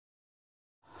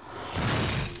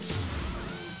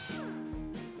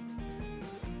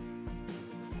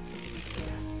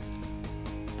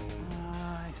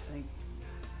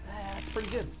pretty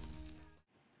good.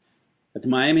 At the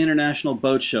Miami International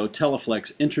Boat Show,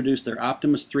 Teleflex introduced their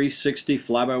Optimus 360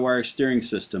 fly-by-wire steering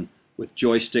system with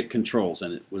joystick controls,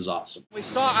 and it was awesome. We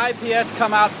saw IPS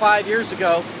come out 5 years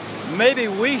ago. Maybe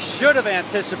we should have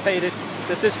anticipated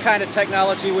that this kind of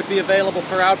technology would be available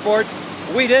for outboards.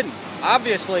 We didn't.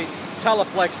 Obviously,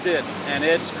 Teleflex did, and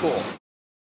it's cool.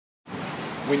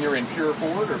 When you're in pure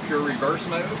forward or pure reverse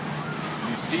mode,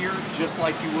 you steer just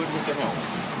like you would with the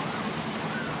helmet.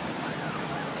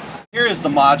 Here is the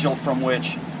module from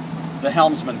which the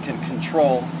helmsman can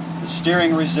control the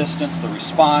steering resistance, the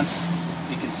response.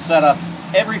 He can set up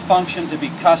every function to be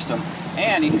custom,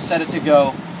 and he can set it to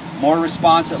go more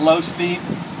response at low speed,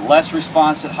 less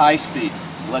response at high speed.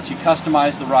 It lets you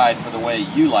customize the ride for the way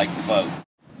you like to boat.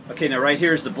 Okay, now right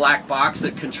here is the black box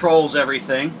that controls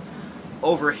everything.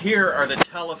 Over here are the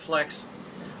Teleflex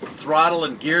throttle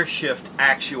and gear shift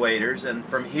actuators, and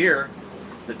from here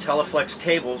the Teleflex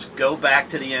cables go back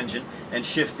to the engine and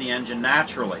shift the engine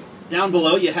naturally. Down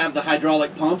below you have the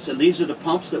hydraulic pumps, and these are the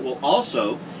pumps that will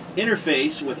also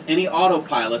interface with any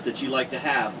autopilot that you like to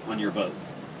have on your boat.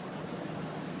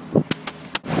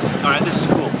 Alright, this is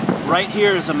cool. Right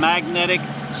here is a magnetic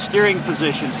steering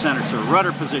position sensor,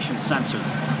 rudder position sensor.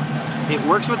 It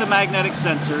works with a magnetic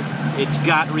sensor, it's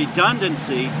got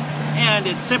redundancy, and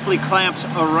it simply clamps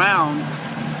around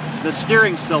the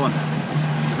steering cylinder.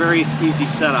 Very easy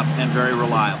setup and very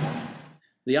reliable.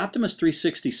 The Optimus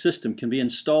 360 system can be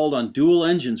installed on dual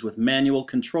engines with manual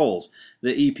controls.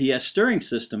 The EPS steering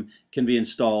system can be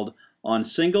installed on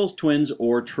singles, twins,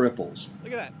 or triples.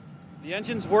 Look at that. The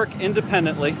engines work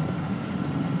independently.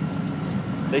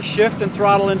 They shift and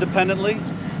throttle independently.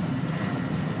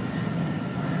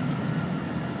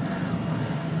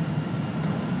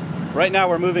 Right now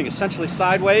we're moving essentially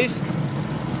sideways.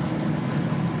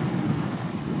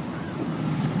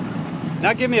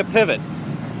 Now give me a pivot.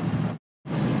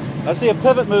 I see a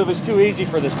pivot move is too easy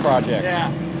for this project.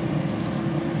 Yeah.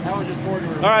 That was just forward.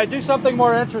 All right, do something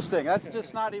more interesting. That's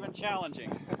just not even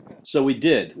challenging. So we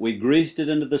did. We greased it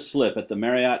into the slip at the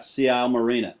Marriott Sea Isle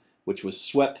Marina, which was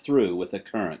swept through with the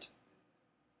current.